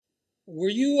Were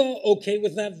you okay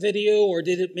with that video, or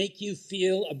did it make you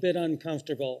feel a bit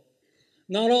uncomfortable?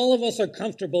 Not all of us are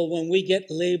comfortable when we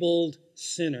get labeled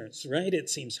sinners, right? It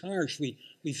seems harsh.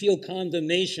 We feel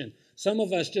condemnation. Some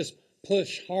of us just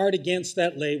push hard against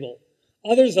that label.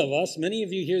 Others of us, many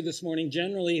of you here this morning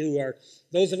generally who are,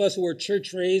 those of us who are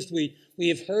church raised, we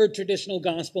have heard traditional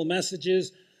gospel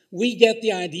messages. We get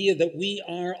the idea that we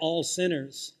are all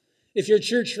sinners. If you're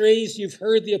church raised, you've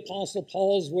heard the Apostle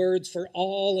Paul's words, for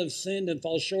all have sinned and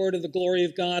fall short of the glory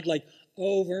of God, like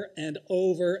over and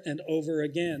over and over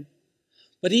again.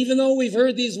 But even though we've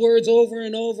heard these words over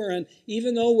and over, and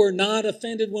even though we're not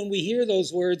offended when we hear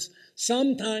those words,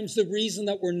 sometimes the reason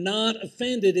that we're not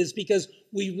offended is because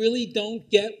we really don't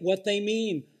get what they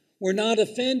mean. We're not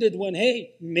offended when,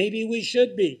 hey, maybe we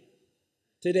should be.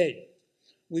 Today,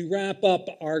 we wrap up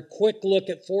our quick look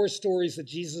at 4 stories that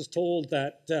Jesus told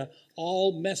that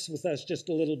all mess with us just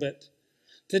a little bit.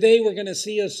 Today, we're going to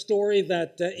see a story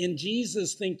that in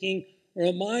Jesus' thinking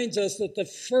reminds us that the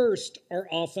first are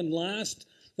often last,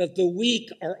 that the weak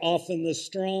are often the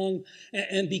strong,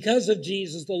 and because of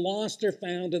Jesus, the lost are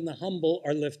found and the humble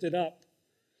are lifted up.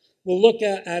 We'll look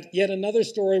at yet another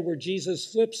story where Jesus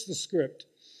flips the script.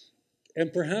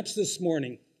 And perhaps this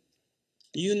morning,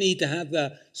 you need to have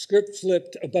the script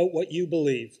flipped about what you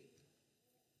believe.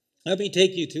 Let me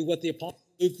take you to what the Apostle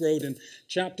Luke wrote in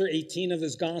chapter 18 of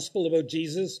his gospel about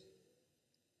Jesus.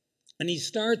 And he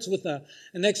starts with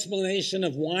an explanation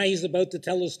of why he's about to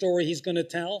tell a story he's going to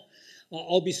tell.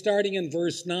 I'll be starting in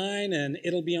verse 9, and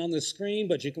it'll be on the screen,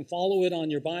 but you can follow it on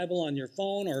your Bible, on your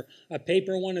phone, or a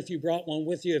paper one if you brought one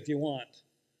with you if you want.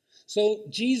 So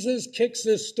Jesus kicks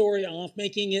this story off,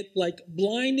 making it like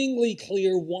blindingly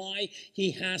clear why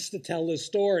he has to tell this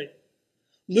story.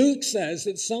 Luke says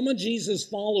that some of Jesus'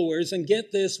 followers, and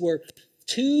get this, were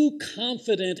too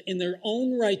confident in their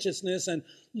own righteousness and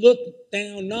looked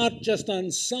down not just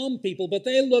on some people, but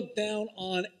they looked down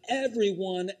on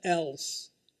everyone else.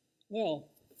 Well,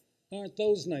 aren't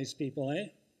those nice people, eh?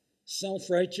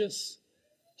 Self-righteous,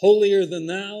 holier than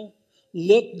thou,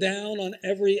 looked down on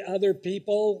every other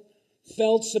people,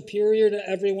 felt superior to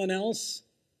everyone else.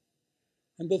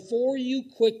 And before you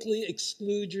quickly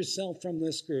exclude yourself from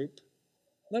this group,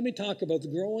 let me talk about the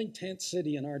growing tent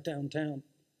city in our downtown.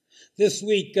 This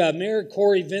week, Mayor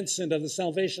Corey Vincent of the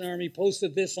Salvation Army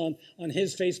posted this on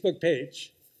his Facebook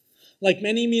page. Like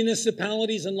many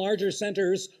municipalities and larger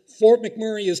centers, Fort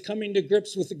McMurray is coming to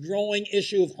grips with the growing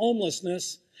issue of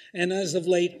homelessness and, as of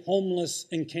late, homeless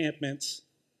encampments.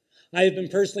 I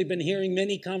have personally been hearing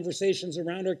many conversations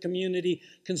around our community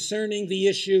concerning the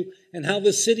issue and how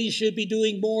the city should be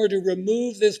doing more to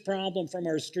remove this problem from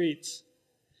our streets.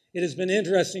 It has been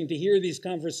interesting to hear these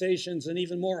conversations, and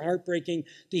even more heartbreaking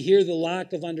to hear the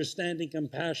lack of understanding and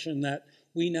compassion that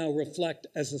we now reflect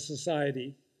as a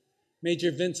society.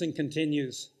 Major Vincent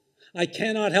continues, I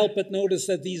cannot help but notice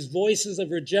that these voices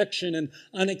of rejection and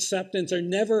unacceptance are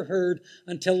never heard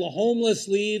until the homeless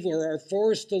leave or are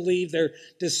forced to leave their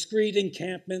discreet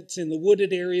encampments in the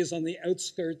wooded areas on the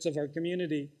outskirts of our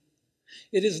community.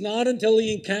 It is not until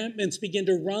the encampments begin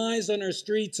to rise on our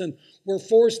streets and we're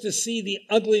forced to see the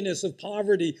ugliness of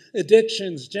poverty,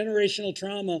 addictions, generational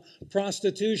trauma,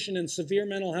 prostitution, and severe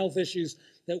mental health issues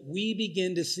that we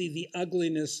begin to see the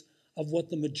ugliness of what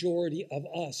the majority of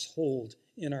us hold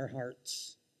in our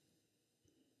hearts.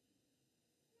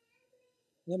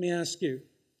 Let me ask you,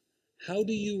 how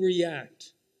do you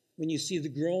react when you see the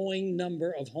growing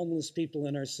number of homeless people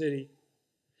in our city?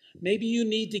 Maybe you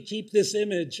need to keep this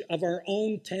image of our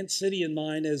own tent city in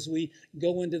mind as we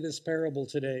go into this parable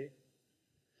today.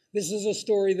 This is a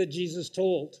story that Jesus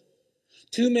told.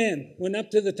 2 men went up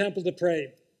to the temple to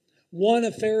pray, one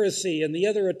a Pharisee and the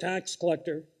other a tax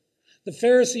collector. The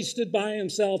Pharisee stood by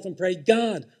himself and prayed,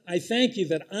 God, I thank you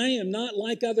that I am not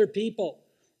like other people,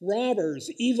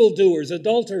 robbers, evildoers,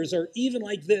 adulterers, or even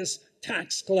like this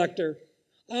tax collector.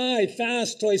 I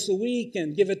fast twice a week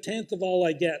and give 1/10 of all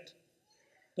I get.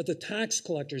 But the tax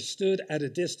collector stood at a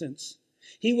distance.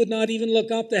 He would not even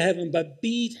look up to heaven, but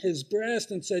beat his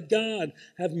breast and said, God,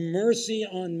 have mercy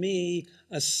on me,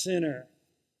 a sinner.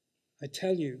 I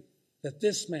tell you that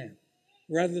this man,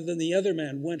 rather than the other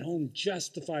man, went home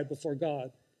justified before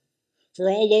God. For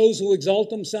all those who exalt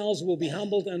themselves will be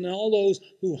humbled, and all those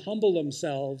who humble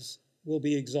themselves will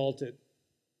be exalted.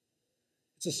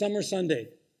 It's a summer Sunday,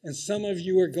 and some of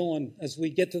you are going as we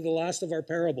get to the last of our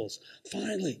parables.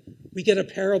 Finally, we get a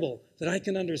parable that I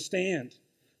can understand.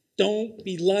 Don't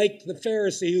be like the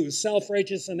Pharisee who is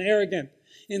self-righteous and arrogant.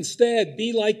 Instead,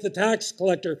 be like the tax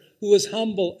collector who is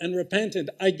humble and repentant.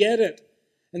 I get it.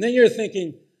 And then you're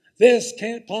thinking, this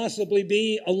can't possibly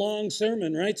be a long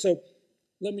sermon, right? So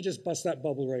Let me just bust that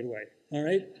bubble right away, all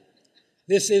right?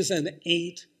 This is an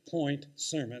 8-point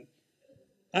sermon.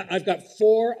 I've got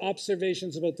 4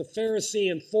 observations about the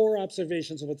Pharisee and 4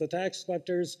 observations about the tax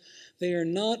collectors. They are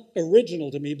not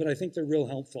original to me, but I think they're real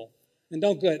helpful. And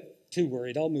don't get too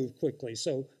worried. I'll move quickly.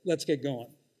 So let's get going.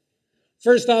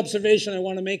 First observation I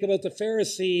want to make about the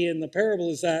Pharisee in the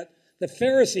parable is that the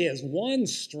Pharisee has one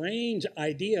strange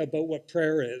idea about what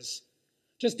prayer is.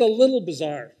 Just a little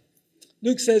bizarre.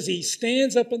 Luke says he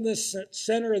stands up in the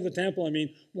center of the temple. I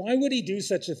mean, why would he do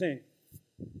such a thing?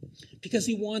 Because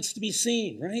he wants to be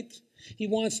seen, right? He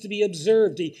wants to be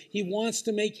observed. He wants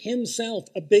to make himself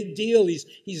a big deal.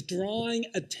 He's drawing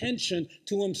attention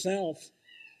to himself.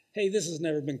 Hey, this has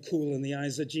never been cool in the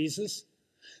eyes of Jesus.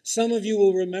 Some of you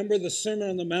will remember the Sermon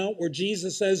on the Mount where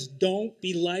Jesus says, don't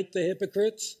be like the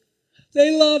hypocrites.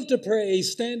 They love to pray,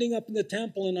 standing up in the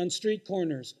temple and on street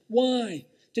corners. Why?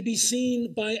 To be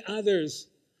seen by others.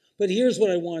 But here's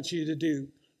what I want you to do.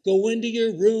 Go into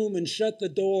your room and shut the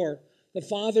door. The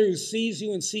Father who sees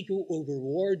you in secret will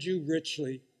reward you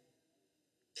richly.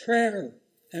 Prayer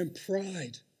and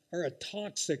pride are a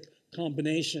toxic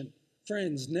combination.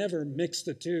 Friends, never mix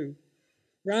the two.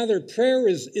 Rather, prayer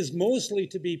is mostly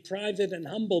to be private and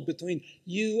humble between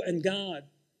you and God.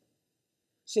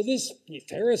 So this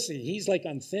Pharisee, he's like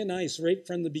on thin ice right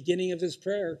from the beginning of his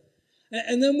prayer.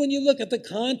 And then when you look at the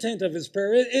content of his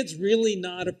prayer, it's really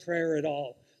not a prayer at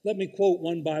all. Let me quote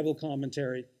one Bible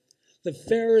commentary. The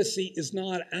Pharisee is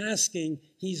not asking,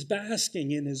 he's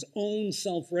basking in his own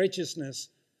self-righteousness,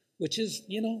 which is,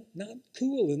 not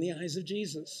cool in the eyes of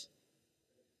Jesus.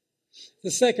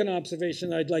 The second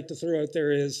observation I'd like to throw out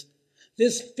there is,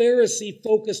 this Pharisee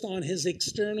focused on his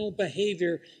external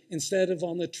behavior instead of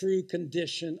on the true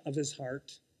condition of his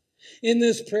heart. In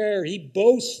this prayer, he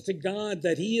boasts to God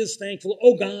that he is thankful.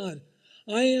 Oh God,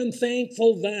 I am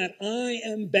thankful that I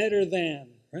am better than,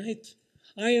 right?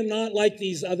 I am not like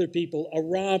these other people, a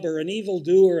robber, an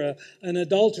evildoer, an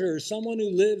adulterer, someone who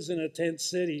lives in a tent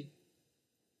city.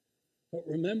 But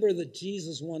remember that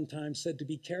Jesus one time said to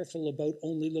be careful about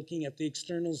only looking at the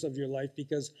externals of your life,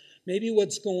 because maybe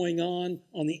what's going on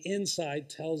the inside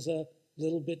tells a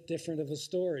little bit different of a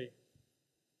story.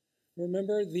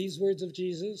 Remember these words of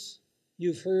Jesus?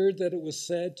 You've heard that it was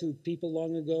said to people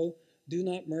long ago, do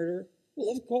not murder.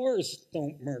 Well, of course,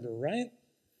 don't murder, right?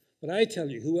 But I tell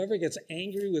you, whoever gets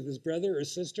angry with his brother or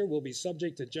sister will be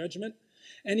subject to judgment.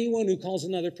 Anyone who calls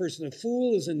another person a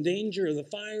fool is in danger of the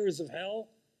fires of hell.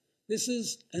 This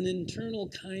is an internal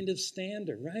kind of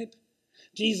standard, right?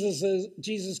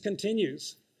 Jesus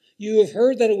continues, you have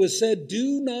heard that it was said,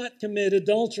 do not commit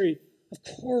adultery. Of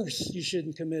course you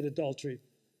shouldn't commit adultery.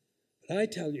 But I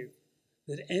tell you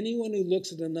that anyone who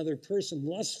looks at another person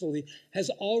lustfully has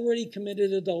already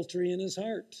committed adultery in his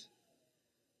heart.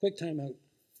 Quick time out.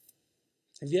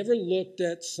 Have you ever looked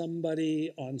at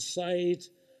somebody on site,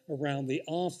 around the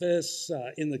office,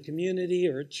 in the community,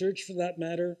 or at church for that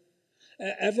matter?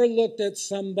 Ever looked at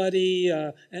somebody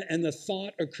and the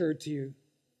thought occurred to you,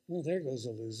 well, there goes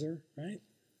a loser, right?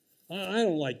 I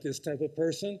don't like this type of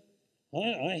person.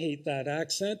 I hate that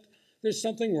accent. There's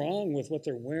something wrong with what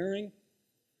they're wearing.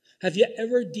 Have you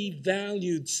ever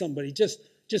devalued somebody just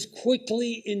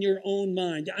quickly in your own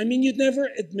mind? I mean, you'd never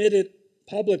admit it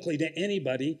publicly to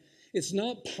anybody. It's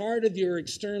not part of your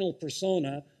external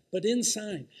persona, but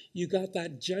inside, you got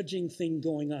that judging thing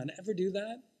going on. Ever do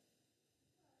that?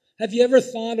 Have you ever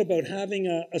thought about having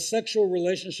a sexual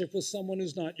relationship with someone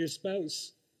who's not your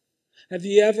spouse? Have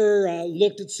you ever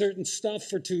looked at certain stuff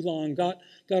for too long, got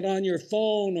on your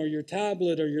phone or your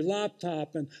tablet or your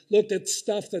laptop and looked at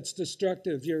stuff that's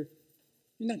destructive? You're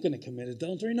not going to commit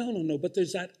adultery. No. But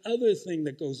there's that other thing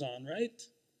that goes on, right?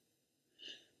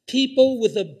 People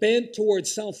with a bent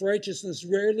towards self-righteousness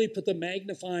rarely put the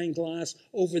magnifying glass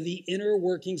over the inner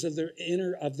workings of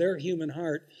their human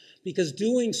heart, because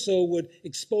doing so would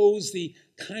expose the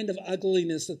kind of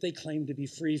ugliness that they claim to be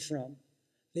free from.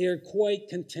 They are quite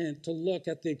content to look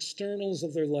at the externals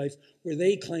of their life where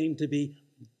they claim to be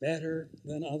better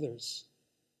than others.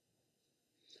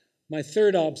 My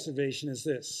third observation is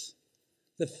this.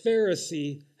 The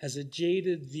Pharisee has a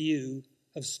jaded view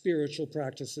of spiritual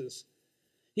practices.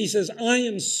 He says, I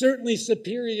am certainly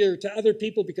superior to other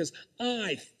people because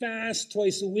I fast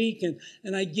twice a week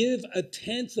and I give a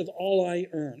tenth of all I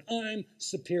earn. I'm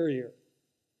superior.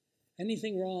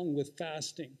 Anything wrong with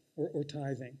fasting or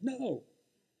tithing? No.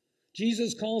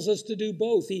 Jesus calls us to do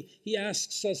both. He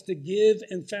asks us to give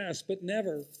and fast, but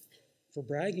never for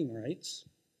bragging rights.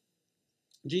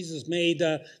 Jesus made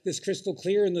this crystal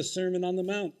clear in the Sermon on the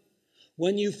Mount.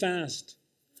 When you fast,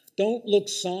 don't look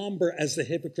somber as the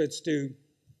hypocrites do.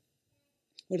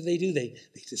 What do? They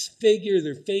disfigure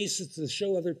their faces to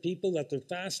show other people that they're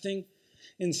fasting.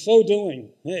 In so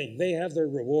doing, hey, they have their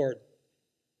reward.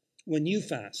 When you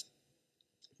fast,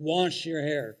 wash your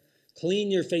hair, clean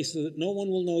your face so that no one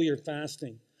will know you're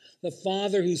fasting. The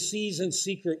Father who sees in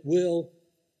secret he'll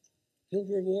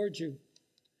reward you.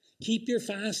 Keep your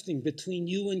fasting between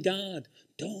you and God.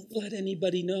 Don't let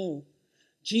anybody know.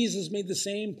 Jesus made the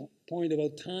same point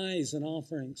about tithes and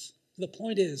offerings. The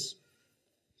point is,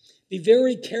 be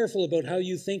very careful about how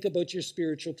you think about your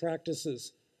spiritual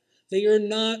practices. They are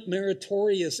not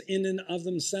meritorious in and of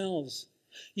themselves.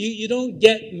 You don't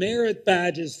get merit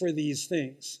badges for these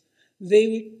things.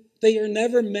 They are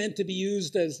never meant to be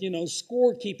used as,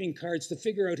 scorekeeping cards to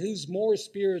figure out who's more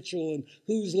spiritual and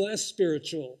who's less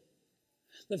spiritual.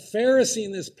 The Pharisee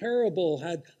in this parable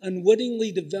had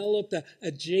unwittingly developed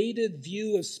a jaded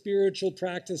view of spiritual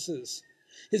practices.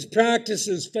 His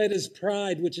practices fed his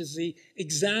pride, which is the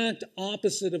exact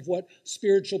opposite of what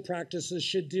spiritual practices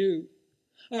should do.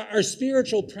 Our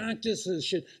spiritual practices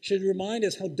should remind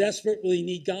us how desperately we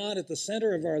need God at the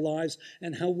center of our lives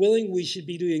and how willing we should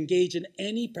be to engage in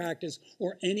any practice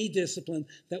or any discipline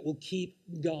that will keep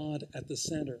God at the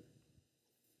center.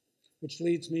 Which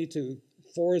leads me to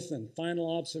fourth and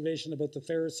final observation about the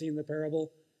Pharisee in the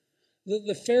parable.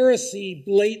 The Pharisee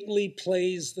blatantly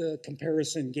plays the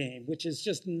comparison game, which is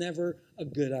just never a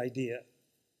good idea.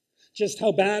 Just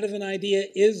how bad of an idea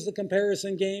is the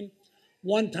comparison game?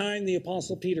 One time the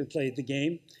Apostle Peter played the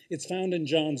game. It's found in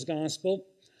John's Gospel.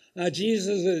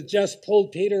 Jesus had just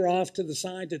pulled Peter off to the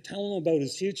side to tell him about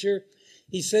his future.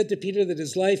 He said to Peter that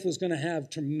his life was going to have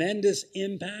tremendous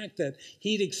impact, that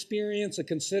he'd experience a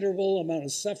considerable amount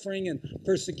of suffering and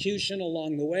persecution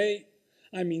along the way.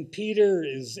 I mean, Peter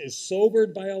is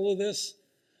sobered by all of this.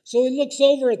 So he looks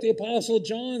over at the Apostle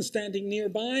John standing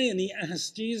nearby and he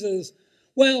asks Jesus,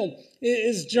 well,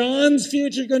 is John's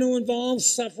future going to involve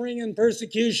suffering and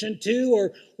persecution too,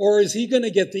 or is he going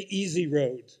to get the easy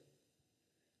road?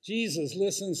 Jesus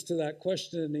listens to that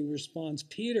question and he responds,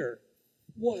 Peter,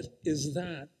 what is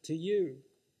that to you?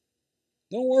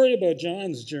 Don't worry about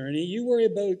John's journey. You worry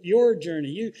about your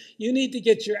journey. You need to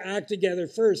get your act together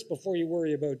first before you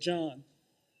worry about John.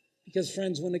 Because,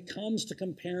 friends, when it comes to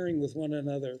comparing with one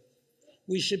another,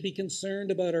 we should be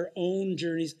concerned about our own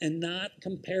journeys and not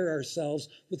compare ourselves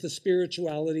with the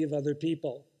spirituality of other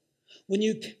people. When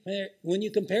you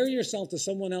compare yourself to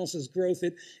someone else's growth,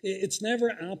 it's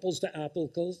never apples to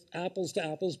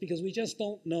apples, because we just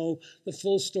don't know the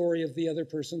full story of the other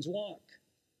person's walk.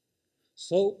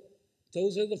 So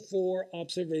those are the four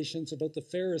observations about the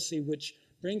Pharisee, which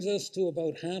brings us to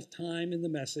about half time in the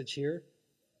message here.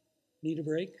 Need a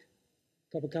break?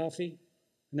 Cup of coffee?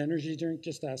 An energy drink?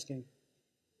 Just asking.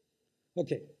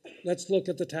 Okay, let's look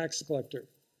at the tax collector.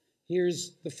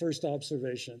 Here's the first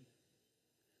observation.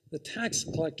 The tax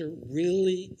collector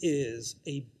really is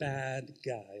a bad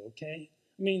guy, okay?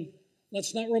 I mean,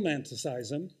 let's not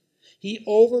romanticize him. He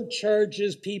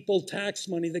overcharges people tax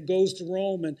money that goes to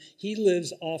Rome, and he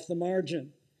lives off the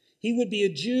margin. He would be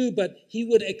a Jew, but he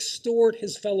would extort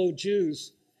his fellow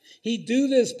Jews. He'd do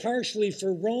this partially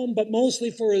for Rome, but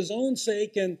mostly for his own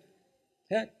sake, and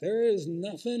heck, there is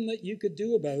nothing that you could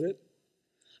do about it.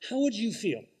 How would you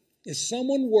feel if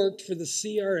someone worked for the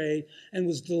CRA and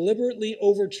was deliberately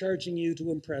overcharging you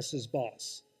to impress his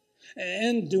boss,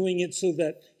 and doing it so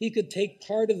that he could take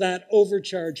part of that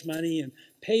overcharge money and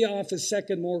pay off his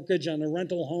second mortgage on a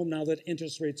rental home now that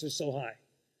interest rates are so high?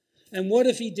 And what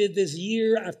if he did this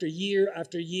year after year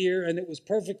after year and it was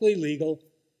perfectly legal?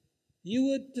 You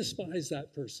would despise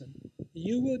that person.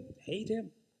 You would hate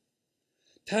him.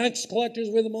 Tax collectors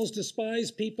were the most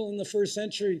despised people in the first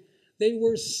century. They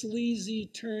were sleazy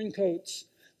turncoats.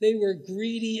 They were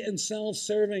greedy and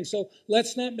self-serving. So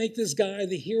let's not make this guy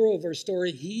the hero of our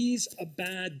story. He's a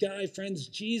bad guy. Friends,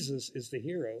 Jesus is the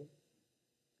hero.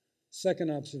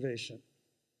 Second observation.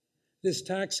 This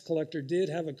tax collector did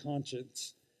have a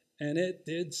conscience, and it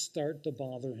did start to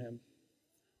bother him.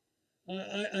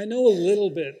 I know a little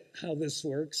bit how this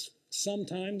works.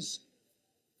 Sometimes,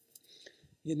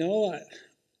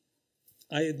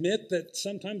 I admit that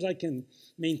sometimes I can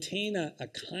maintain a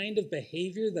kind of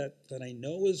behavior that I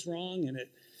know is wrong, and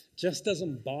it just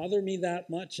doesn't bother me that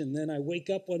much. And then I wake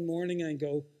up one morning and I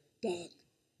go, Doc,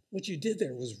 what you did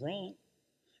there was wrong.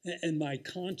 And my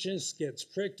conscience gets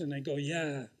pricked and I go,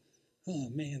 yeah, oh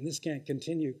man, this can't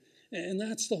continue. And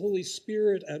that's the Holy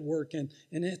Spirit at work, and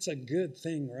it's a good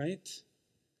thing, right?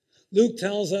 Luke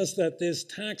tells us that this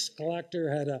tax collector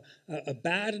had a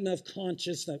bad enough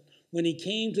conscience that when he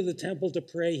came to the temple to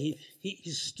pray,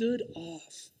 he stood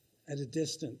off at a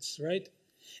distance, right?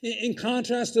 In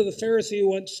contrast to the Pharisee who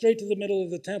went straight to the middle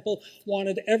of the temple,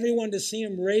 wanted everyone to see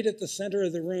him right at the center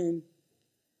of the room,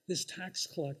 this tax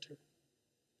collector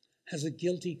has a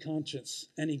guilty conscience.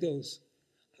 And he goes,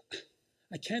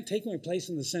 I can't take my place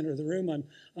in the center of the room.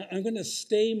 I'm going to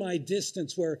stay my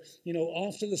distance where,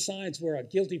 off to the sides where a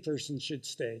guilty person should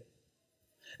stay.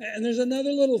 And there's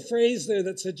another little phrase there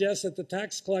that suggests that the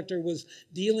tax collector was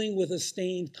dealing with a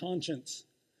stained conscience.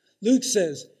 Luke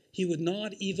says he would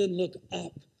not even look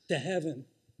up to heaven.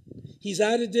 He's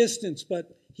at a distance,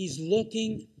 but he's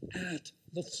looking at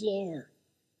the floor.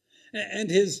 And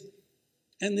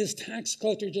this tax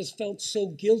collector just felt so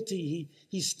guilty.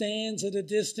 He stands at a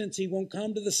distance. He won't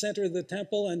come to the center of the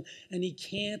temple, and he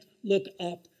can't look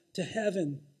up to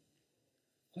heaven.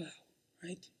 Wow,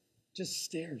 right? Just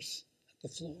stares at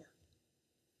the floor.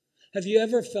 Have you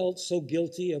ever felt so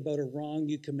guilty about a wrong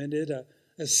you committed,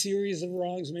 a series of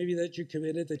wrongs maybe that you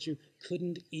committed that you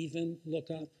couldn't even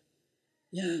look up?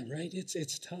 Yeah, right?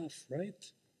 It's tough, right?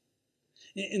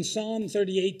 In Psalm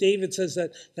 38, David says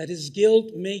that his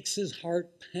guilt makes his heart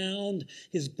pound,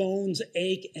 his bones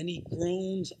ache, and he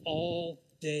groans all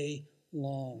day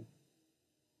long.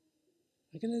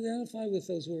 I can identify with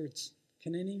those words.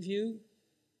 Can any of you?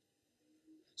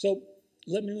 So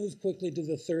let me move quickly to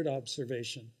the third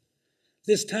observation.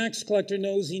 This tax collector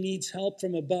knows he needs help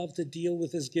from above to deal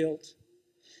with his guilt.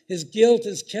 His guilt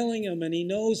is killing him, and he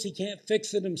knows he can't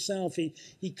fix it himself.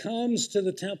 He comes to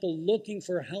the temple looking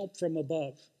for help from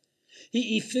above.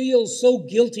 He feels so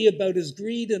guilty about his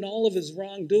greed and all of his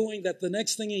wrongdoing that the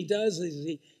next thing he does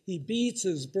is he beats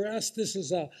his breast. This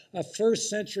is a first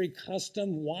century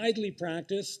custom, widely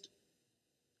practiced.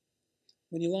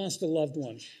 When you lost a loved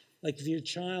one, like if your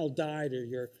child died or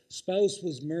your spouse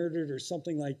was murdered or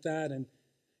something like that, and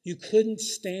you couldn't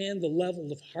stand the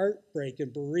level of heartbreak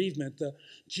and bereavement. The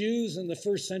Jews in the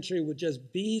first century would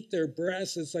just beat their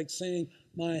breasts. It's like saying,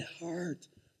 my heart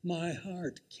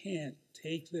can't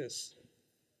take this.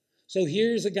 So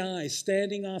here's a guy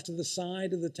standing off to the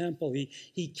side of the temple.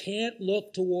 He can't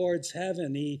look towards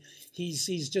heaven.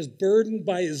 He's just burdened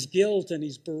by his guilt, and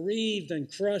he's bereaved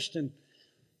and crushed, and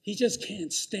he just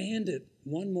can't stand it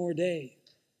one more day.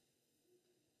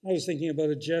 I was thinking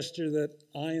about a gesture that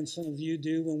I and some of you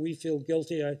do when we feel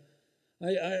guilty.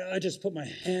 I just put my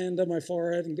hand on my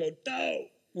forehead and go, no.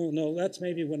 Oh, no, that's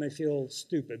maybe when I feel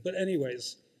stupid. But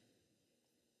anyways,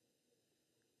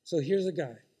 so here's a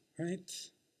guy, right?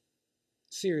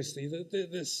 Seriously,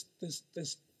 this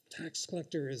tax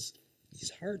collector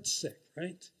he's heart sick,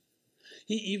 right?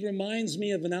 He reminds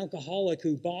me of an alcoholic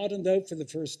who bottomed out for the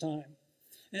first time.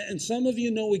 And some of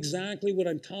you know exactly what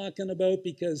I'm talking about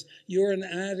because you're an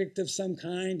addict of some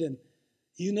kind, and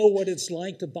you know what it's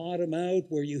like to bottom out,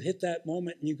 where you hit that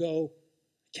moment and you go,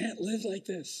 I can't live like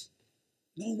this.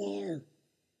 No more.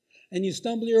 And you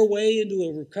stumble your way into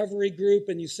a recovery group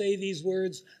and you say these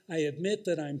words, I admit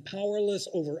that I'm powerless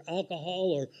over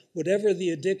alcohol or whatever the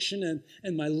addiction,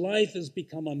 and my life has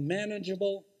become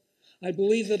unmanageable. I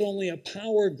believe that only a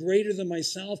power greater than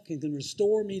myself can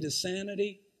restore me to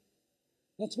sanity.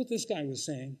 That's what this guy was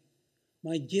saying.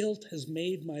 My guilt has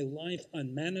made my life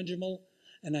unmanageable,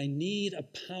 and I need a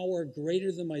power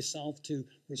greater than myself to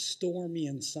restore me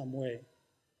in some way.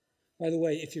 By the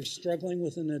way, if you're struggling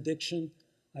with an addiction,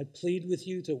 I plead with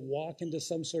you to walk into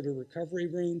some sort of recovery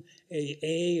room,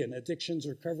 AA, an addictions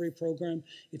recovery program.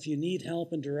 If you need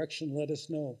help and direction, let us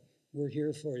know. We're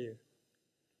here for you.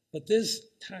 But this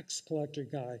tax collector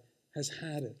guy has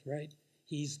had it, right?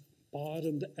 He's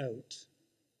bottomed out.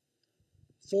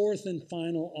 Fourth and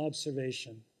final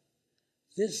observation.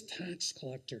 This tax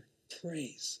collector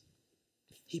prays.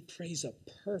 He prays a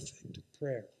perfect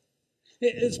prayer.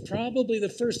 It's probably the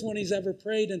first one he's ever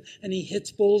prayed, and he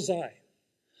hits bullseye.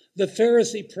 The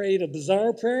Pharisee prayed a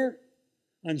bizarre prayer.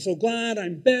 I'm so glad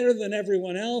I'm better than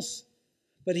everyone else.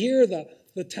 But here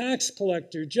the tax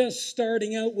collector, just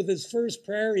starting out with his first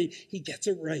prayer, he gets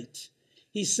it right.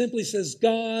 He simply says,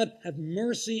 God, have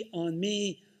mercy on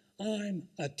me. I'm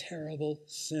a terrible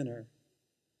sinner.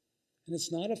 And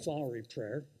it's not a flowery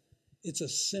prayer. It's a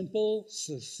simple,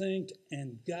 succinct,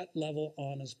 and gut-level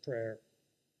honest prayer.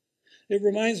 It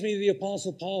reminds me of the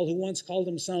Apostle Paul, who once called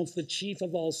himself the chief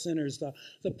of all sinners,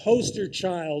 the poster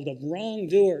child of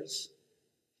wrongdoers.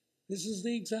 This is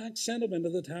the exact sentiment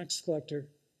of the tax collector.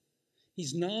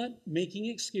 He's not making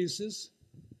excuses.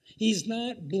 He's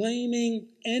not blaming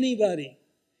anybody.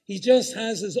 He just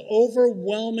has his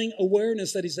overwhelming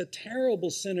awareness that he's a terrible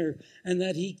sinner and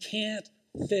that he can't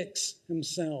fix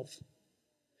himself.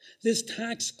 This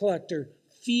tax collector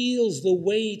feels the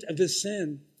weight of his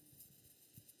sin.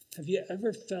 Have you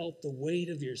ever felt the weight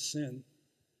of your sin?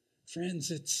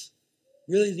 Friends, it's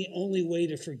really the only way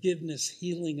to forgiveness,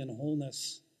 healing, and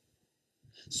wholeness.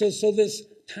 So this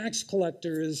tax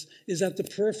collector is at the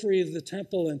periphery of the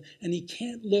temple, and he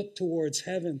can't look towards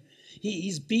heaven.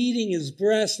 He's beating his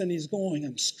breast and he's going,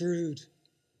 I'm screwed.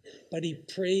 But he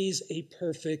prays a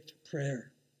perfect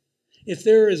prayer. If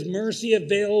there is mercy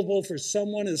available for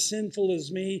someone as sinful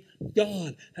as me,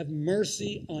 God, have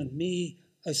mercy on me,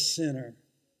 a sinner.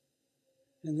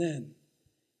 And then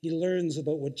he learns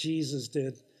about what Jesus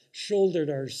did, shouldered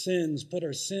our sins, put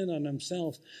our sin on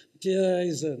himself,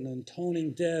 dies an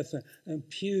atoning death, and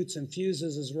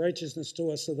infuses his righteousness to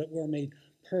us so that we're made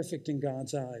perfect in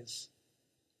God's eyes.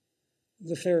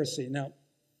 The Pharisee. Now,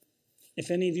 if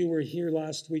any of you were here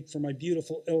last week for my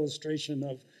beautiful illustration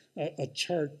of a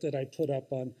chart that I put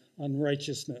up on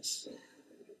righteousness,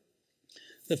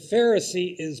 the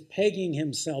Pharisee is pegging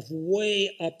himself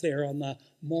way up there on the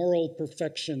moral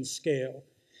perfection scale.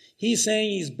 He's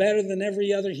saying he's better than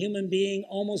every other human being,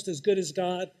 almost as good as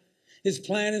God. His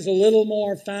plan is a little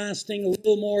more fasting, a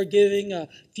little more giving, a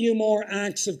few more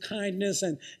acts of kindness,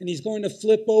 and he's going to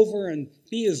flip over and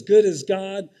be as good as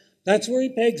God. That's where he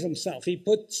pegs himself.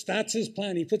 That's his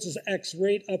plan. He puts his X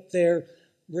right up there,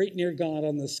 right near God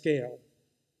on the scale.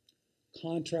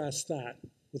 Contrast that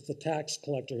with the tax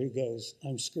collector who goes,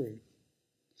 I'm screwed.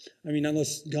 I mean,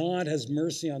 unless God has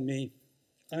mercy on me,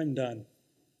 I'm done.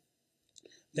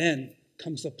 Then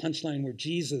comes the punchline where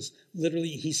Jesus literally,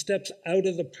 he steps out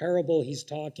of the parable he's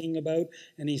talking about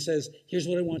and he says, here's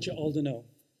what I want you all to know.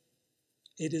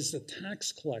 It is the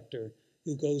tax collector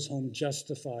who goes home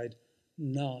justified,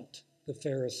 not the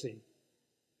Pharisee.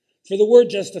 For the word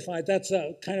justified, that's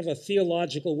a kind of a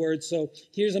theological word, so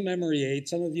here's a memory aid.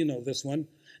 Some of you know this one.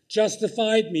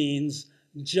 Justified means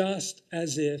just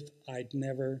as if I'd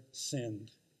never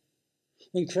sinned.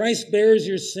 When Christ bears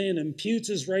your sin, imputes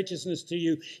his righteousness to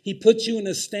you, he puts you in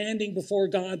a standing before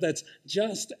God that's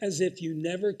just as if you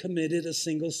never committed a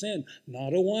single sin,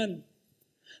 not a one.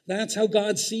 That's how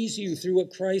God sees you through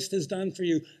what Christ has done for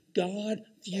you. God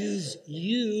views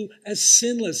you as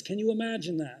sinless. Can you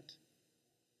imagine that?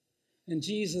 And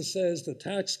Jesus says the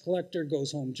tax collector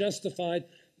goes home justified,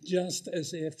 just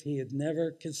as if he had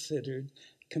never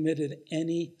committed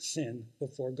any sin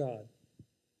before God.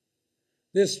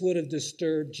 This would have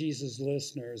disturbed Jesus'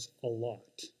 listeners a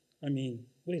lot. I mean,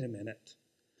 wait a minute.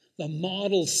 The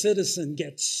model citizen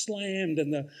gets slammed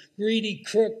and the greedy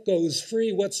crook goes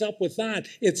free. What's up with that?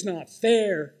 It's not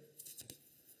fair.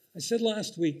 I said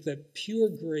last week that pure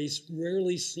grace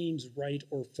rarely seems right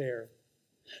or fair.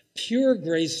 Pure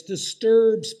grace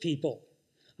disturbs people.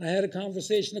 I had a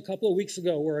conversation a couple of weeks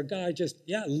ago where a guy just,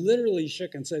 literally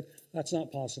shook and said, that's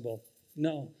not possible.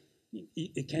 No,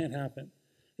 it can't happen.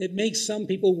 It makes some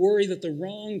people worry that the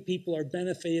wrong people are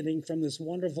benefiting from this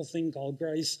wonderful thing called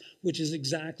grace, which is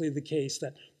exactly the case,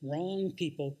 that wrong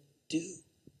people do.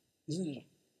 Isn't it?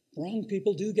 Wrong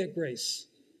people do get grace.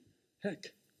 Heck,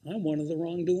 I'm one of the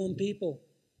wrongdoing people.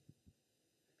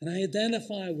 And I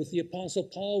identify with the Apostle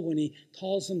Paul when he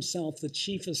calls himself the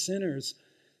chief of sinners.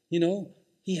 You know,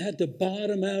 he had to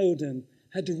bottom out and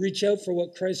had to reach out for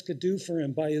what Christ could do for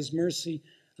him by his mercy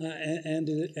and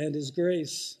his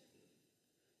grace.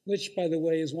 Which, by the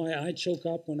way, is why I choke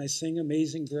up when I sing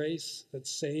Amazing Grace that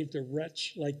saved a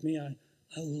wretch like me. I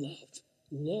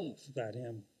love that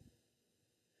hymn.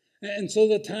 And so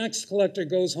the tax collector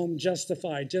goes home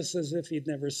justified, just as if he'd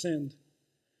never sinned.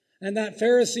 And that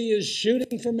Pharisee is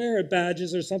shooting for merit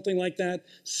badges or something like that,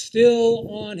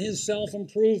 still on his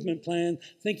self-improvement plan,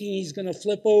 thinking he's going to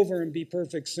flip over and be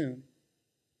perfect soon.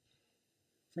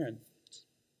 Friend,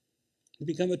 to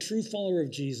become a true follower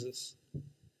of Jesus,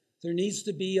 there needs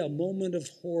to be a moment of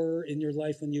horror in your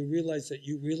life when you realize that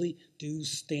you really do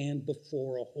stand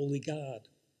before a holy God.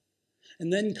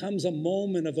 And then comes a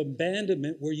moment of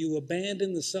abandonment where you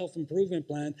abandon the self-improvement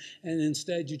plan and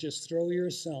instead you just throw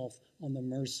yourself on the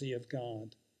mercy of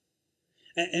God.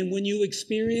 And when you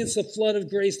experience the flood of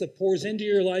grace that pours into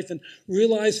your life and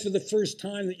realize for the first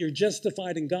time that you're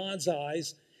justified in God's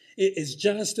eyes, it is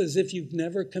just as if you've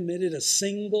never committed a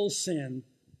single sin.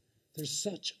 There's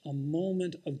such a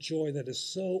moment of joy that is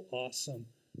so awesome,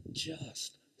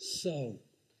 just so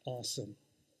awesome.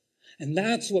 And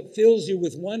that's what fills you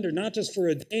with wonder, not just for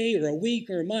a day or a week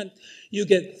or a month. You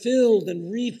get filled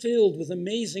and refilled with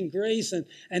amazing grace, and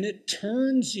it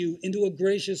turns you into a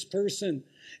gracious person.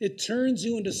 It turns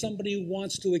you into somebody who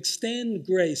wants to extend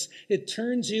grace. It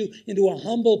turns you into a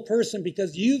humble person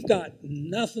because you've got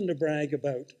nothing to brag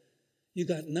about. You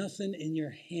got nothing in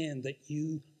your hand that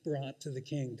you brought to the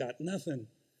King. Got nothing,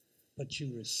 but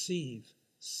you receive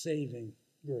saving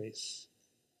grace.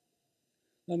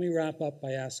 Let me wrap up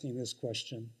by asking this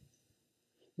question.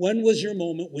 When was your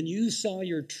moment when you saw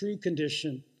your true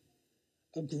condition,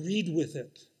 agreed with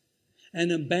it,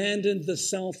 and abandoned the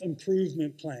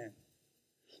self-improvement plan?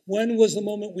 When was the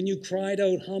moment when you cried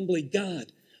out humbly,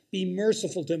 God, be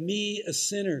merciful to me, a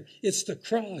sinner? It's the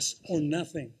cross or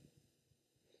nothing.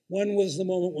 When was the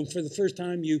moment when for the first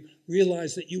time you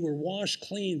realized that you were washed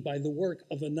clean by the work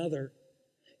of another?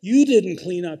 You didn't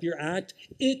clean up your act.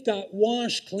 It got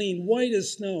washed clean, white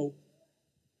as snow.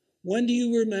 When do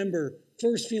you remember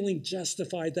first feeling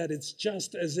justified that it's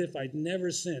just as if I'd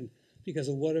never sinned because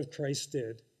of what Christ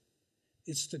did?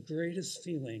 It's the greatest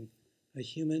feeling a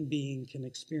human being can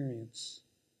experience.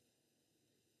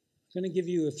 I'm going to give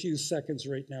you a few seconds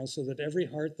right now so that every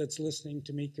heart that's listening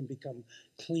to me can become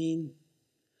clean.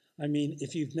 I mean,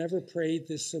 if you've never prayed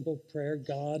this simple prayer,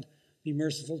 God, be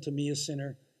merciful to me, a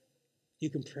sinner,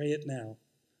 you can pray it now.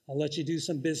 I'll let you do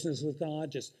some business with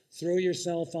God. Just throw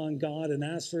yourself on God and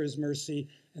ask for his mercy,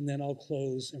 and then I'll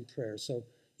close in prayer. So,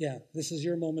 yeah, this is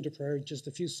your moment of prayer, just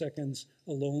a few seconds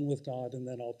alone with God, and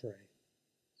then I'll pray.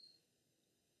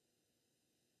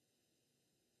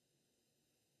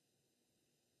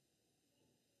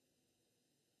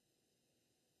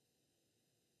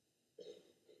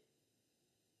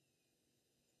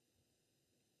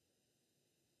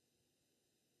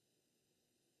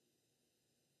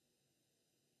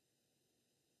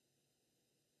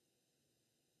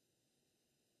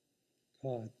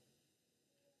 God,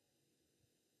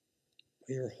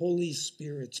 by your Holy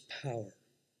Spirit's power,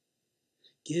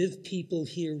 give people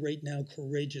here right now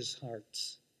courageous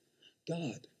hearts.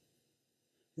 God,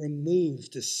 remove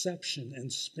deception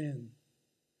and spin.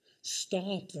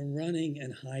 Stop the running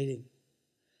and hiding.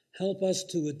 Help us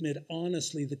to admit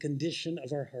honestly the condition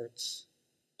of our hearts.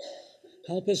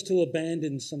 Help us to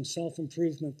abandon some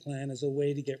self-improvement plan as a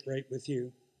way to get right with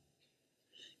you.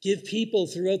 Give people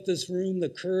throughout this room the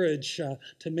courage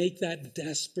to make that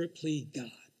desperate plea,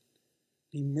 God,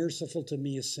 be merciful to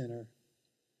me, a sinner.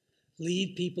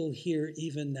 Lead people here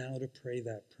even now to pray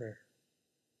that prayer.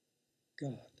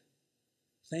 God,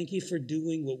 thank you for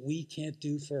doing what we can't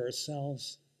do for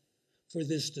ourselves, for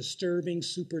this disturbing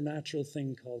supernatural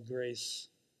thing called grace.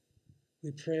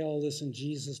 We pray all this in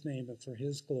Jesus' name and for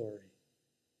his glory.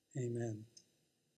 Amen.